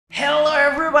Hello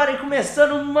everybody!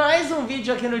 Começando mais um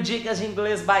vídeo aqui no Dicas de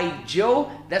Inglês by Diou.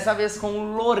 Dessa vez com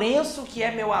o Lourenço, que é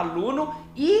meu aluno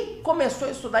e começou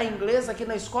a estudar inglês aqui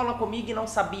na escola comigo e não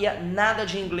sabia nada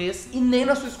de inglês. E nem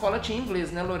na sua escola tinha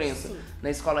inglês, né, Lourenço? Sim. Na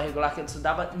escola regular que ele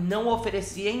estudava não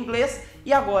oferecia inglês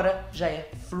e agora já é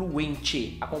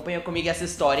fluente. Acompanha comigo essa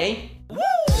história, hein?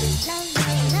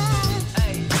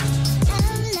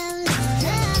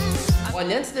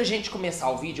 Olha, antes da gente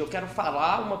começar o vídeo, eu quero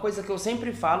falar uma coisa que eu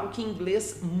sempre falo, que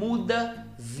inglês muda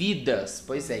vidas.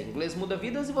 Pois é, inglês muda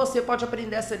vidas e você pode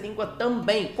aprender essa língua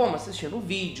também, como assistindo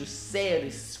vídeos,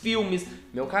 séries, filmes,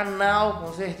 meu canal,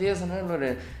 com certeza, né,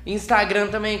 Lorena? Instagram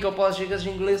também, que eu posto dicas de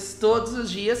inglês todos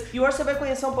os dias. E hoje você vai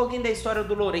conhecer um pouquinho da história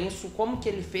do Lourenço, como que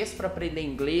ele fez para aprender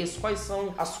inglês, quais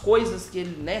são as coisas que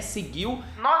ele, né, seguiu.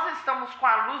 Nós estamos com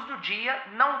a luz do dia,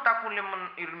 não tá com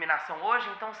iluminação hoje,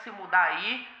 então se mudar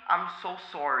aí, I'm so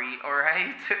sorry,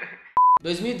 alright?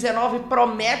 2019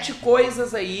 promete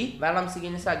coisas aí. Vai lá me seguir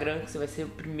no Instagram que você vai ser o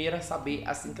primeiro a saber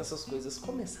assim que essas coisas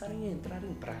começarem a entrar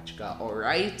em prática,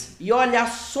 alright? E olha,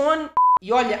 acione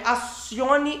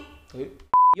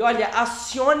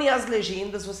as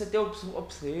legendas, você tem opção.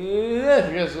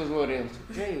 Jesus, Lourenço.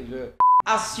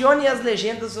 Acione as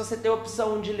legendas, você tem a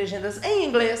opção de legendas em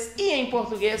inglês e em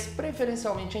português,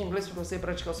 preferencialmente em inglês para você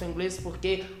praticar o seu inglês,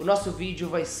 porque o nosso vídeo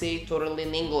vai ser totally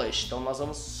in English, então nós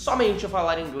vamos somente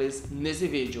falar inglês nesse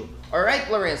vídeo.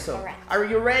 Alright, Lourenço? Alright.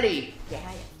 Are you ready? Yeah,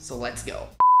 I am. So let's go.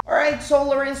 Alright, so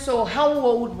Lourenço, how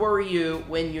old were you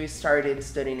when you started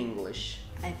studying English?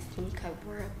 I think I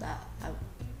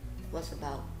was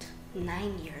about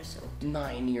 9 years old.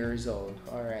 9 years old.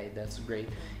 Alright, that's great.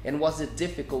 And was it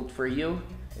difficult for you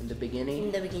in the beginning?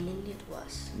 In the beginning it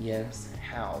was. Yes.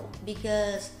 How?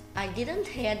 Because I didn't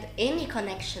had any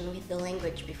connection with the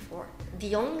language before.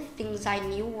 The only things I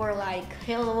knew were like,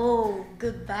 hello,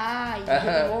 goodbye,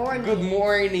 good morning. Good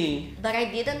morning. But I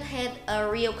didn't had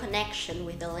a real connection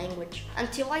with the language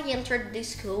until I entered the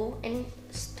school and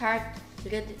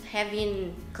started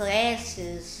having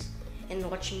classes and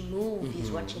watching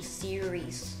movies, watching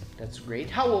series. That's great.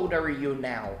 How old are you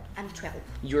now? I'm 12.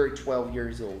 You're 12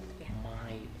 years old. Yeah.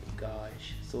 My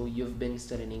gosh. So you've been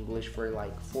studying English for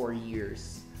like 4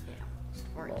 years. Yeah, it's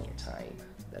 4 Long years. time.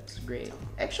 That's great.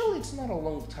 Actually, it's not a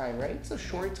long time, right? It's a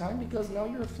short time because now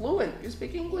you're fluent. You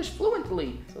speak English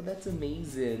fluently. So that's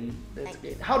amazing. That's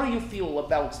great. How do you feel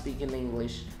about speaking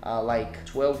English? Like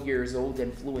 12 years old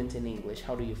and fluent in English.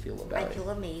 How do you feel about I it? feel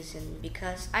amazing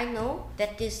because I know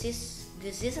that this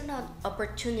isn't an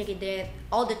opportunity that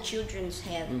all the children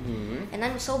have. And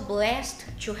I'm so blessed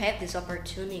to have this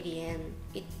opportunity, and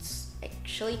it's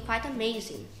actually quite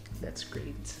amazing. That's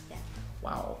great. Yeah.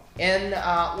 Wow. And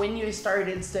when you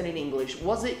started studying English,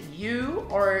 was it you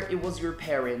or it was your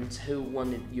parents who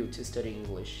wanted you to study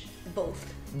English?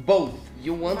 Both. Both.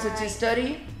 You wanted to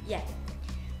study? Yeah.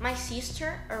 My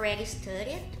sister already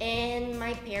studied and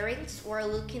my parents were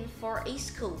looking for a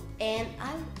school, and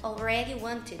I already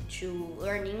wanted to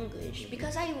learn English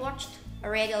because I watched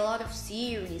already a lot of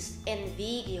series and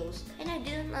videos and I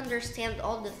didn't understand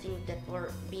all the things that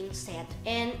were being said,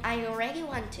 and I already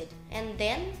wanted. And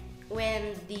then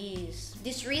when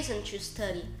this reason to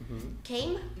study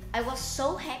came, I was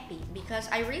so happy because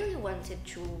I really wanted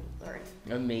to learn.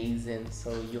 Amazing.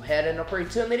 So you had an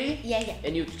opportunity? Yeah.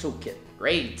 And you took it.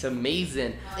 Great.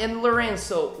 Amazing. And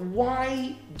Lourenço,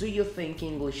 why do you think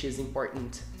English is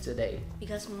important today?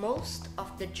 Because most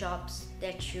of the jobs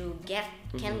that you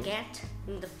can get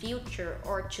in the future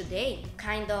or today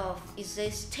kind of is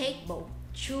a stable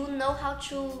to know how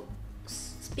to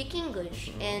speak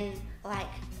English, and like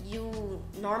you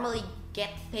normally get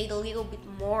paid a little bit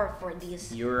more for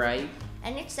this. You're right.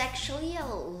 And it's actually a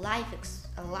life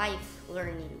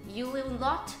learning. It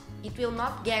will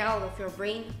not get out of your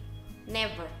brain,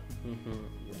 never.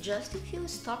 Just if you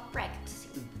stop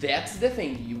practicing. That's the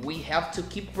thing. We have to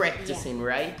keep practicing,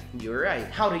 right? You're right.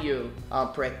 How do you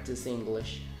practice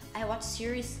English? I watch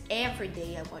series every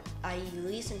day. I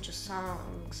listen to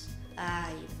songs.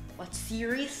 I watch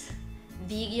series,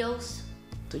 videos.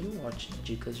 Do you watch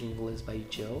Dicas de Inglês by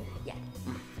Diou? Yeah.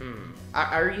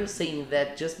 Are you saying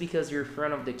that just because you're in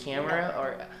front of the camera,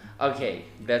 or? Okay,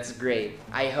 that's great.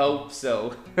 I hope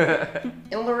so.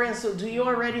 And Lourenço, do you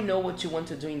already know what you want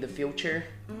to do in the future?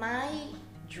 My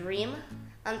dream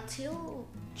until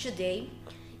today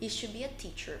is to be a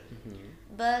teacher,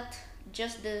 but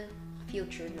just the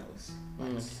future knows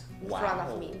what's in front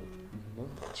of me.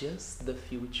 Just the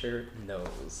future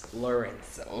knows.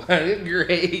 Lourenço.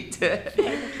 Great.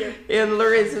 Thank you. And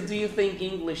Lourenço, do you think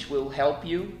English will help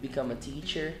you become a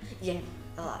teacher? Yeah,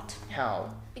 a lot.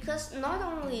 How? Because not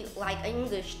only like an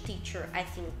English teacher, I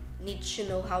think needs to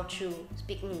know how to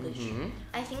speak English.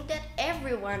 I think that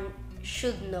everyone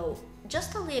should know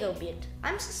just a little bit.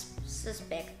 I'm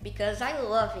suspect because I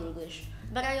love English,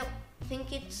 but I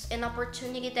think it's an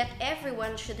opportunity that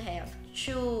everyone should have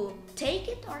to take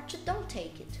it or to don't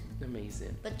take it.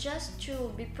 Amazing. But just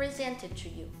to be presented to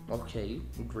you. Okay,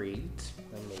 great.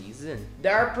 Amazing.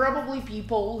 There are probably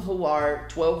people who are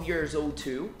 12 years old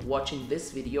too watching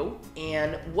this video.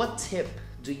 And what tip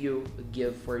do you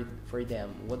give for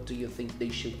them? What do you think they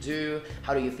should do?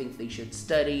 How do you think they should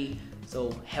study?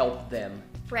 So help them.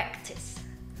 Practice.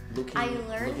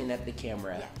 Looking at the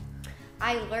camera. Yeah.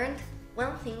 I learned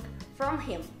one thing from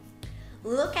him.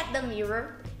 Look at the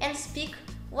mirror and speak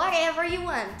whatever you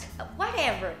want.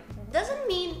 Whatever. Doesn't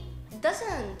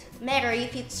matter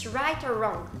if it's right or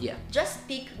wrong. Yeah. Just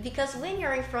speak, because when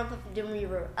you're in front of the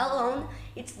mirror alone,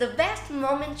 it's the best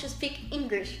moment to speak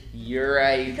English. You're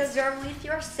right. Because you're with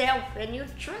yourself and you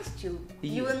trust you.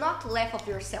 Yeah. You will not laugh at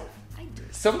yourself. I do.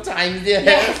 Sometimes,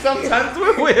 yeah. Sometimes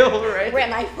we will, right?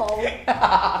 When I fall.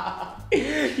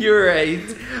 You're right.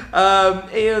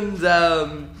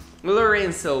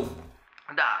 Lourenço.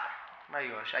 My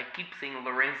gosh, I keep saying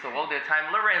Lourenço all the time.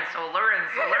 Lourenço.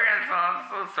 I'm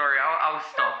so sorry. I'll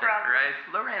stop it, right?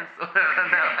 Lourenço.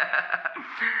 No.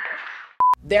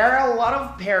 There are a lot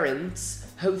of parents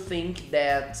who think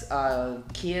that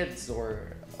kids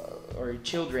or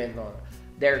children or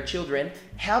their children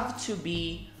have to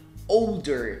be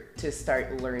older to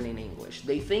start learning English.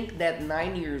 They think that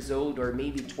 9 years old or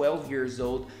maybe 12 years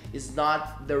old is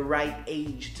not the right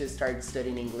age to start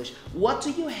studying English. What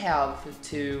do you have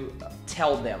to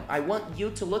tell them? I want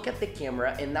you to look at the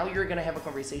camera, and now you're gonna have a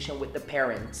conversation with the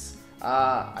parents.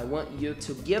 I want you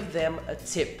to give them a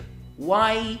tip.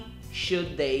 Why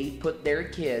should they put their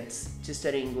kids to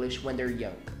study English when they're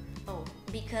young? Oh,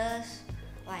 because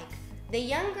the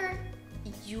younger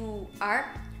you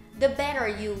are, the better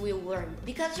you will learn,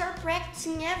 because you're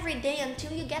practicing every day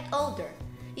until you get older.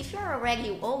 If you're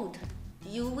already old,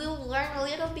 you will learn a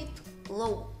little bit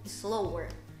slower.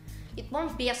 It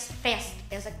won't be as fast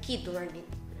as a kid learning.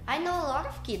 I know a lot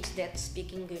of kids that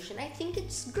speak English and I think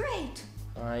it's great.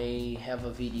 I have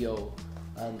a video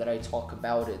that I talk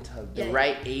about it, the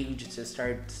right age to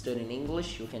start studying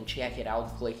English. You can check it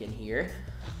out clicking here.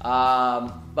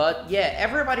 But yeah,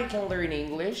 everybody can learn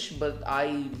English, but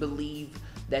I believe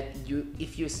that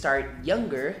if you start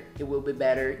younger, it will be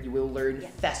better. You will learn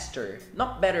faster.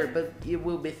 Not better, but it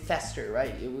will be faster,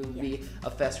 right? It will be a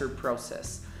faster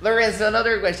process. Lourenço,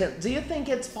 another question. Do you think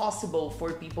it's possible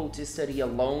for people to study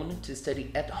alone, to study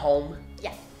at home?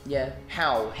 Yeah. Yeah.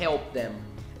 How? Help them.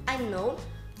 I know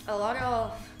a lot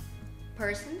of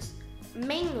persons,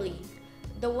 mainly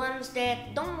the ones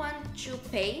that don't want to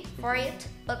pay for it,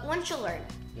 but want to learn.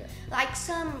 Yeah. Like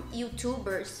some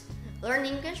YouTubers learn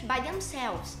English by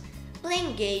themselves,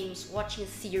 playing games, watching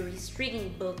series,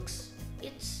 reading books.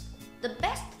 It's the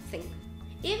best thing.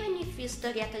 Even if you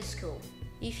study at a school,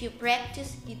 if you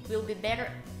practice, it will be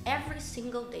better every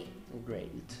single day.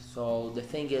 Great. So the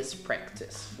thing is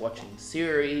practice. Watching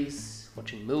series,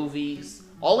 watching movies,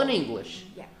 all in English.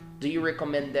 Yeah. Do you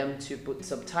recommend them to put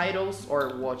subtitles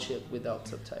or watch it without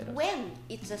subtitles? When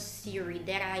it's a series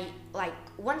that I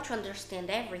want to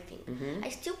understand everything, I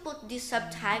still put these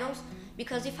subtitles,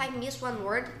 because if I miss one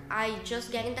word, I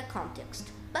just get in the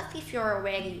context. But if you're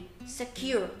already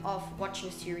secure of watching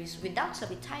a series without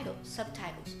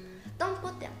subtitles, don't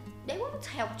put them. They won't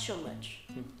help too much.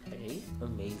 Okay,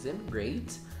 amazing,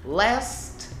 great.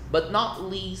 Last but not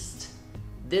least,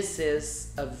 this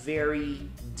is a very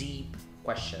deep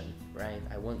question, right?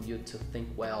 I want you to think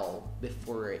well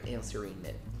before answering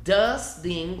it. Does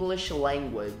the English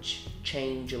language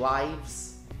change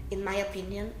lives? In my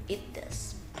opinion, it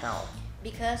does. How?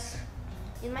 Because,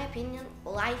 in my opinion,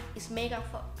 life is made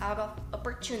out of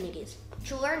opportunities.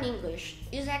 To learn English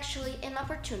is actually an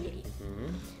opportunity.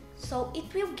 So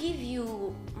it will give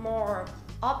you more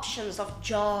options of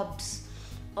jobs,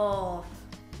 of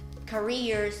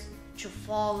careers to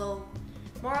follow,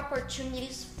 more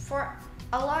opportunities for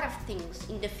a lot of things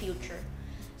in the future.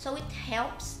 So it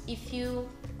helps if you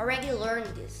already learned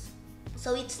this.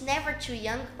 So it's never too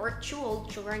young or too old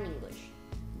to learn English.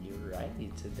 You're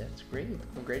right, that's great.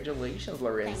 Congratulations,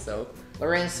 Lourenço.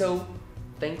 Lourenço,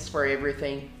 thanks for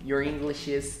everything. Your English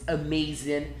is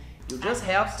amazing. You just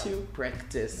have to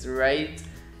practice, right?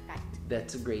 Right.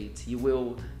 That's great. You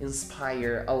will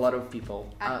inspire a lot of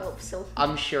people. I hope so.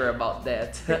 I'm sure about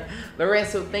that.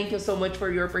 Lourenço, thank you so much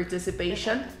for your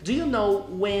participation. Do you know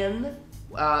when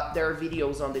there are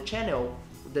videos on the channel?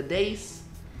 The days?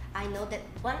 I know that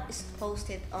one is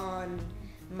posted on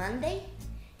Monday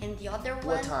and the other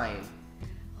one... What time?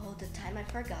 Oh, the time I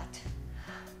forgot.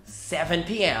 7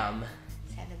 p.m.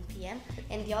 7 p.m.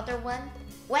 And the other one,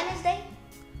 Wednesday?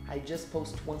 I just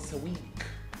post once a week.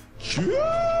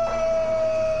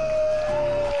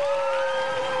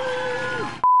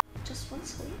 Just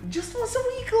once a week? Just once a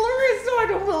week, Lourenço, I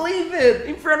don't believe it.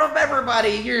 In front of everybody,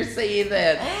 you're saying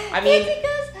that. I mean,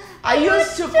 I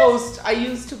used to post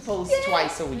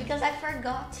twice a week. Because I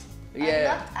forgot.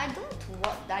 Yeah.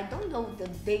 I don't know the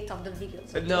date of the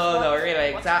videos. No,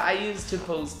 really. I used to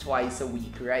post twice a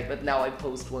week, right? But now I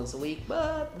post once a week,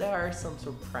 but there are some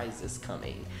surprises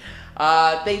coming.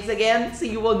 Thanks again.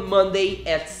 See you on Monday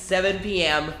at 7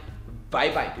 p.m.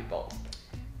 Bye-bye, people.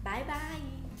 Bye-bye.